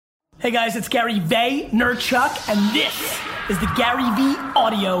Hey guys, it's Gary Vaynerchuk, and this is the Gary V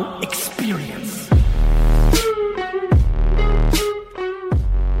Audio Experience.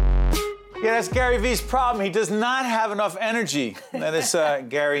 Yeah, that's Gary V's problem. He does not have enough energy. That is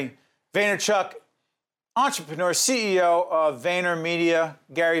Gary Vaynerchuk, entrepreneur, CEO of VaynerMedia.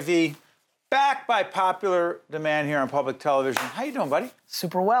 Gary V, back by popular demand here on public television. How you doing, buddy?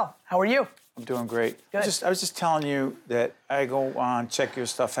 Super well. How are you? I'm doing great. Good. I was just telling you that I go on, check your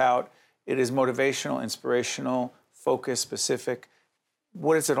stuff out. It is motivational, inspirational, focused, specific.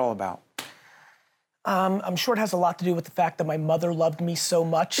 What is it all about? I'm sure it has a lot to do with the fact that my mother loved me so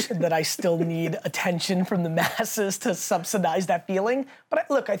much that I still need attention from the masses to subsidize that feeling. But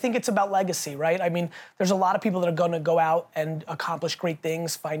look, I think it's about legacy, right? I mean, there's a lot of people that are going to go out and accomplish great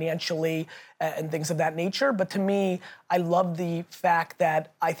things financially and things of that nature. But to me, I love the fact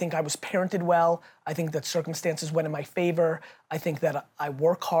that I think I was parented well. I think that circumstances went in my favor. I think that I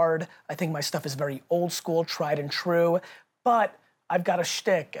work hard. I think my stuff is very old school, tried and true. But I've got a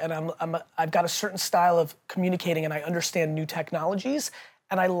shtick, and I've got a certain style of communicating, and I understand new technologies,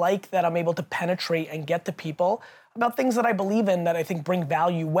 and I like that I'm able to penetrate and get to people about things that I believe in that I think bring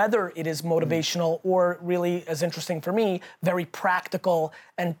value, whether it is motivational or really, as interesting for me, very practical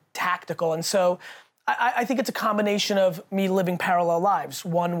and tactical. And so I think it's a combination of me living parallel lives,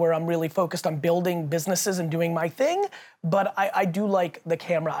 one where I'm really focused on building businesses and doing my thing, but I do like the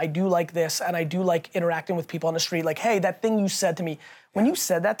camera, I do like this, and I do like interacting with people on the street, like, hey, that thing you said to me, when you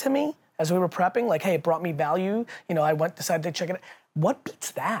said that to me as we were prepping, like, hey, it brought me value, you know, decided to check it out. What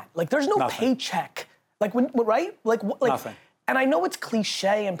beats that? Like, there's no paycheck. Like, right? Like Nothing. And I know it's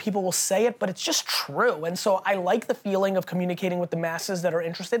cliche and people will say it, but it's just true. And so I like the feeling of communicating with the masses that are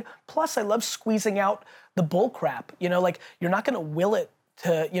interested. Plus, I love squeezing out the bull crap. You know, like, you're not going to will it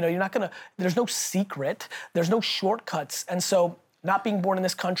to, you know, there's no secret. There's no shortcuts. And so not being born in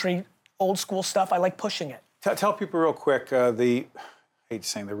this country, old school stuff, I like pushing it. Tell people real quick, I hate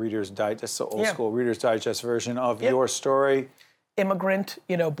saying the Reader's Digest, the old school Reader's Digest version of your story. Immigrant,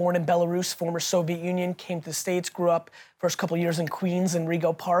 you know, born in Belarus, former Soviet Union, came to the States, grew up first couple years in Queens and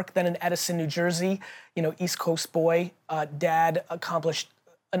Rego Park, then in Edison, New Jersey, you know, East Coast boy. Dad accomplished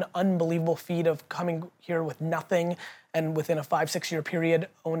an unbelievable feat of coming here with nothing and within a 5-6 year period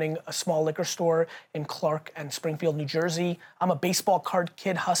owning a small liquor store in Clark and Springfield, New Jersey. I'm a baseball card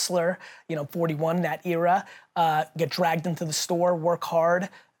kid hustler, you know, 41, that era, get dragged into the store, work hard.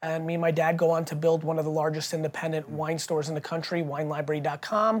 And me and my dad go on to build one of the largest independent wine stores in the country,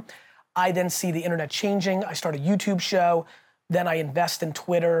 winelibrary.com. I then see the internet changing. I start a YouTube show. Then I invest in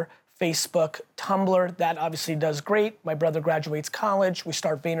Twitter, Facebook, Tumblr. That obviously does great. My brother graduates college. We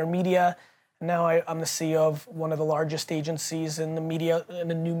start VaynerMedia. And now I'm the CEO of one of the largest agencies in the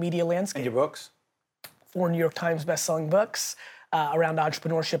new media landscape. And your books? 4 New York Times bestselling books around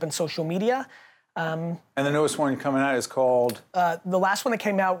entrepreneurship and social media. And the newest one coming out is called? The last one that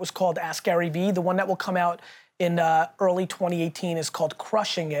came out was called Ask Gary V. The one that will come out in early 2018 is called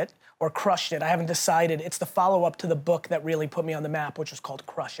Crushing It, or Crushed It. I haven't decided. It's the follow-up to the book that really put me on the map, which was called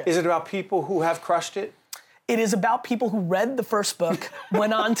Crush It. Is it about people who have crushed it? It is about people who read the first book,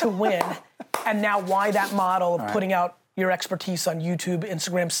 went on to win, and now why that model of putting out your expertise on YouTube,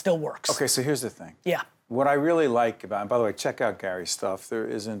 Instagram still works. Okay, so here's the thing. Yeah. What I really like about, and by the way, check out Gary's stuff. There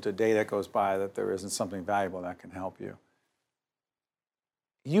isn't a day that goes by that there isn't something valuable that can help you.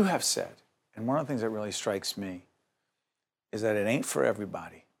 You have said, and one of the things that really strikes me is that it ain't for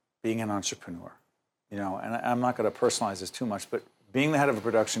everybody being an entrepreneur. You know, and I'm not going to personalize this too much, but being the head of a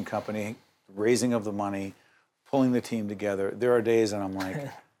production company, raising of the money, pulling the team together, there are days that I'm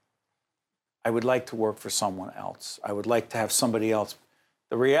like, I would like to work for someone else. I would like to have somebody else.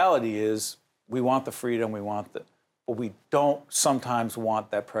 The reality is, we want the freedom, but we don't sometimes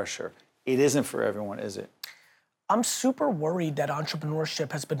want that pressure. It isn't for everyone, is it? I'm super worried that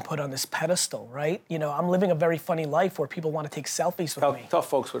entrepreneurship has been put on this pedestal, right? You know, I'm living a very funny life where people want to take selfies with me. Tell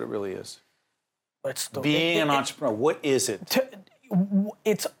folks what it really is. Being an entrepreneur, what is it?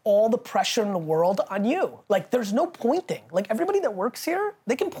 It's all the pressure in the world on you. Like, there's no pointing. Like, everybody that works here,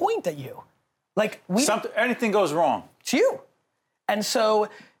 they can point at you. Like, anything goes wrong. It's you. And so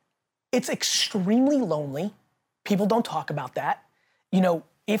it's extremely lonely. People don't talk about that. You know,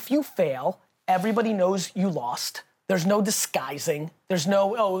 if you fail, everybody knows you lost. There's no disguising. There's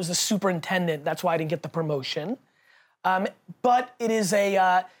no, oh, it was the superintendent, that's why I didn't get the promotion. But it's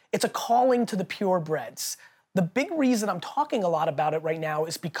a calling to the purebreds. The big reason I'm talking a lot about it right now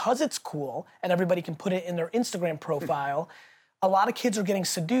is because it's cool and everybody can put it in their Instagram profile. A lot of kids are getting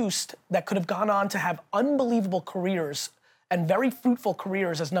seduced that could have gone on to have unbelievable careers and very fruitful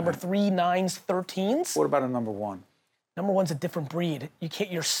careers as number 3, 9s, 13s. What about a number 1? Number one's a different breed.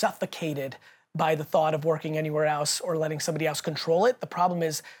 You're suffocated by the thought of working anywhere else or letting somebody else control it. The problem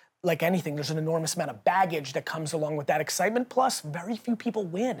is, like anything, there's an enormous amount of baggage that comes along with that excitement. Plus, very few people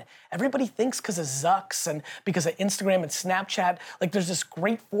win. Everybody thinks because of Zucks and because of Instagram and Snapchat, like there's this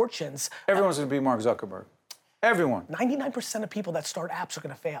great fortunes. Everyone's going to be Mark Zuckerberg. Everyone. 99% of people that start apps are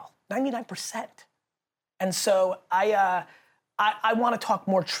going to fail. 99%. And so I want to talk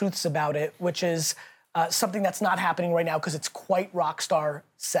more truths about it, which is something that's not happening right now because it's quite rock star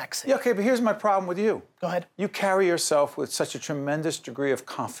sexy. Yeah, okay, but here's my problem with you. Go ahead. You carry yourself with such a tremendous degree of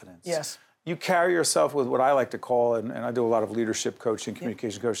confidence. Yes. You carry yourself with what I like to call, and I do a lot of leadership coaching,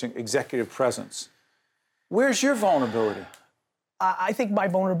 communication coaching, executive presence. Where's your vulnerability? I think my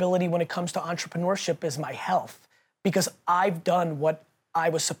vulnerability when it comes to entrepreneurship is my health, because I've done what I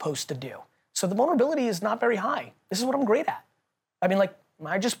was supposed to do. So the vulnerability is not very high. This is what I'm great at. I mean, like,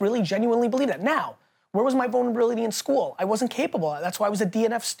 I just really genuinely believe that. Now, where was my vulnerability in school? I wasn't capable. That's why I was a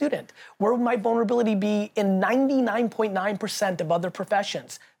DNF student. Where would my vulnerability be in 99.9% of other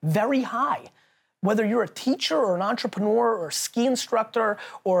professions? Very high. Whether you're a teacher or an entrepreneur or a ski instructor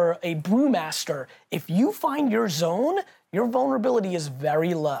or a brewmaster, if you find your zone, your vulnerability is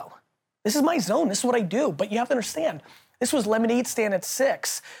very low. This is my zone. This is what I do. But you have to understand, this was lemonade stand at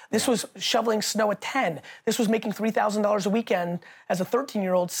 6. This was shoveling snow at 10. This was making $3,000 a weekend as a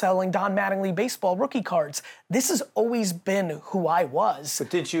 13-year-old selling Don Mattingly baseball rookie cards. This has always been who I was. But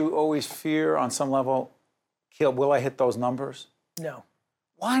did you always fear on some level, will I hit those numbers? No.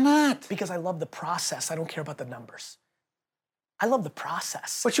 Why not? Because I love the process. I don't care about the numbers. I love the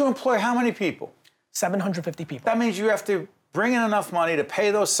process. But you employ how many people? 750 people. That means you have to bring in enough money to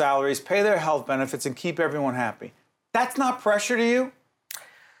pay those salaries, pay their health benefits, and keep everyone happy. That's not pressure to you?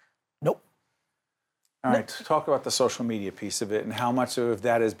 Nope. All right, talk about the social media piece of it and how much of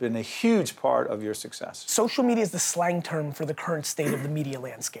that has been a huge part of your success. Social media is the slang term for the current state of the media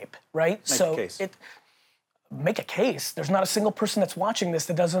landscape, right? Make a case. Make a case. There's not a single person that's watching this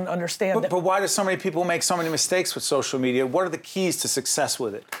that doesn't understand. But why do so many people make so many mistakes with social media? What are the keys to success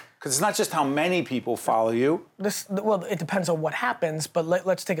with it? Because it's not just how many people follow you. Well, it depends on what happens, but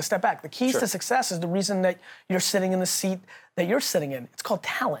let's take a step back. The keys to success is the reason that you're sitting in the seat that you're sitting in. It's called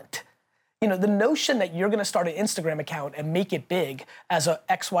talent. You know, the notion that you're going to start an Instagram account and make it big as a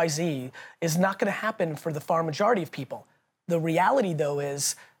XYZ is not going to happen for the far majority of people. The reality, though,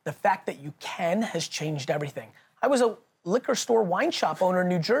 is the fact that you can has changed everything. I was a liquor store wine shop owner in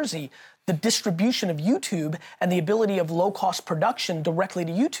New Jersey. The distribution of YouTube and the ability of low-cost production directly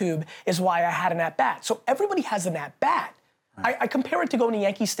to YouTube is why I had an at-bat. So everybody has an at-bat. Right. I compare it to going to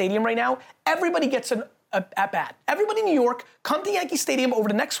Yankee Stadium right now. Everybody gets an at-bat. Everybody in New York, come to Yankee Stadium over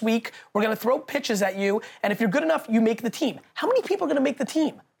the next week. We're going to throw pitches at you, and if you're good enough, you make the team. How many people are going to make the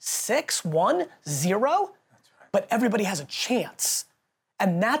team? 6, 1, 0? That's right. But everybody has a chance.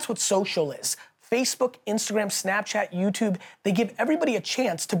 And that's what social is. Facebook, Instagram, Snapchat, YouTube, they give everybody a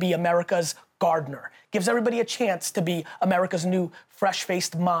chance to be America's gardener, gives everybody a chance to be America's new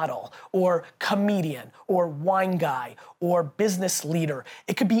fresh-faced model or comedian or wine guy or business leader.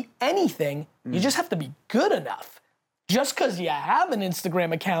 It could be anything. You just have to be good enough. Just because you have an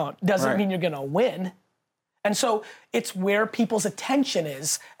Instagram account doesn't mean you're going to win. And so it's where people's attention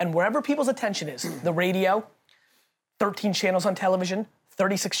is, and wherever people's attention is, the radio, 13 channels on television,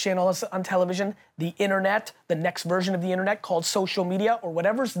 36 channels on television, the internet, the next version of the internet called social media, or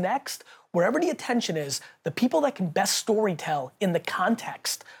whatever's next, wherever the attention is, the people that can best storytell in the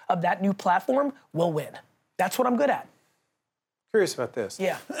context of that new platform will win. That's what I'm good at. Curious about this.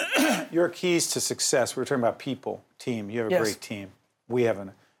 Yeah. Your keys to success, we were talking about people, team. You have a great team. We have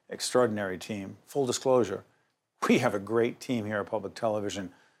an extraordinary team. Full disclosure, we have a great team here at Public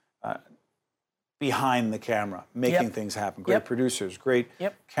Television. Behind the camera, making things happen. Great producers, great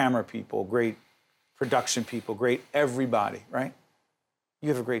camera people, great production people, great everybody, right? You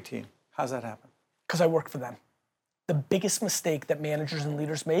have a great team. How's that happen? Because I work for them. The biggest mistake that managers and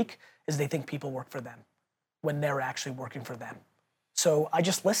leaders make is they think people work for them when they're actually working for them. So I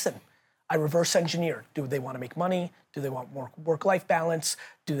just listen. I reverse engineer. Do they want to make money? Do they want more work-life balance?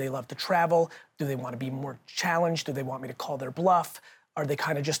 Do they love to travel? Do they want to be more challenged? Do they want me to call their bluff? Are they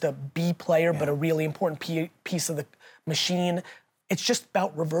kind of just a B player, but a really important piece of the machine? It's just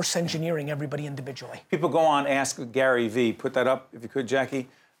about reverse engineering everybody individually. People go on Ask Gary V. Put that up, if you could, Jackie.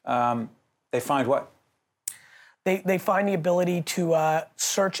 They find what? They find the ability to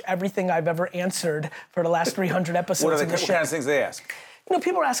search everything I've ever answered for the last 300 episodes. What kind of things they ask? You know,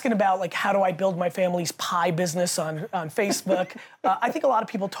 people are asking about, like, how do I build my family's pie business on Facebook? I think a lot of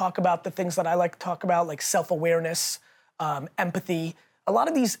people talk about the things that I like to talk about, like self-awareness, empathy, a lot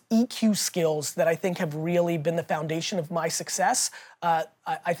of these EQ skills that I think have really been the foundation of my success,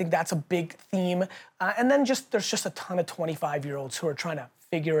 I think that's a big theme. And then there's just a ton of 25-year-olds who are trying to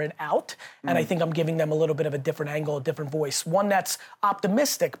figure it out. And I think I'm giving them a little bit of a different angle, a different voice. One that's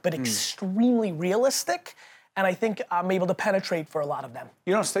optimistic, but extremely realistic. And I think I'm able to penetrate for a lot of them.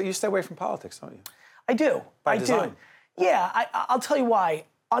 You stay away from politics, don't you? I do. By design. Yeah, I'll tell you why.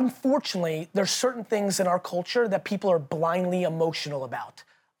 Unfortunately, there's certain things in our culture that people are blindly emotional about.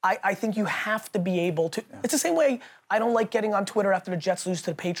 I think you have to be able to. Yeah. It's the same way I don't like getting on Twitter after the Jets lose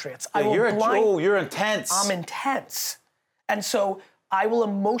to the Patriots. Yeah, you're intense. I'm intense. And so I will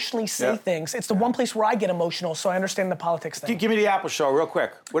emotionally say things. It's the one place where I get emotional, so I understand the politics thing. Give me the Apple show real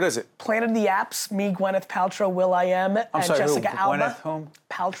quick. What is it? Planet of the Apps, me, Gwyneth Paltrow, Will.I.am, and Jessica Alba. Gwyneth whom?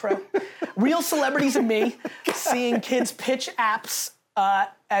 Paltrow. Real celebrities and me, seeing kids pitch apps,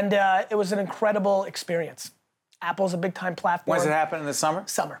 and it was an incredible experience. Apple's a big-time platform. When's it happen, in the summer?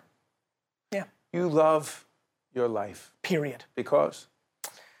 Summer. Yeah. You love your life. Period. Because?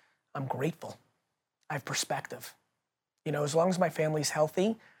 I'm grateful. I have perspective. You know, as long as my family's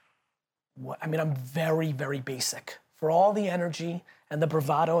healthy, I'm very, very basic. For all the energy and the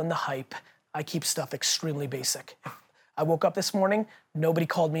bravado and the hype, I keep stuff extremely basic. I woke up this morning, nobody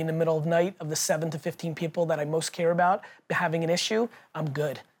called me in the middle of the night. Of the 7 to 15 people that I most care about having an issue, I'm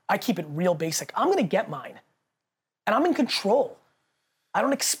good. I keep it real basic. I'm gonna get mine. And I'm in control. I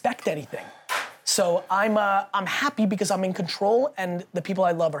don't expect anything. So I'm happy because I'm in control and the people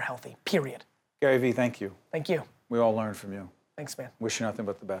I love are healthy, period. Gary V, thank you. Thank you. We all learned from you. Thanks, man. Wish you nothing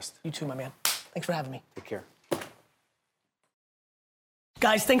but the best. You too, my man. Thanks for having me. Take care.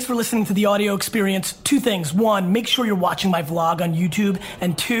 Guys, thanks for listening to the audio experience. 2 things. 1, make sure you're watching my vlog on YouTube.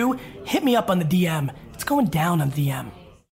 And 2, hit me up on the DM. It's going down on the DM.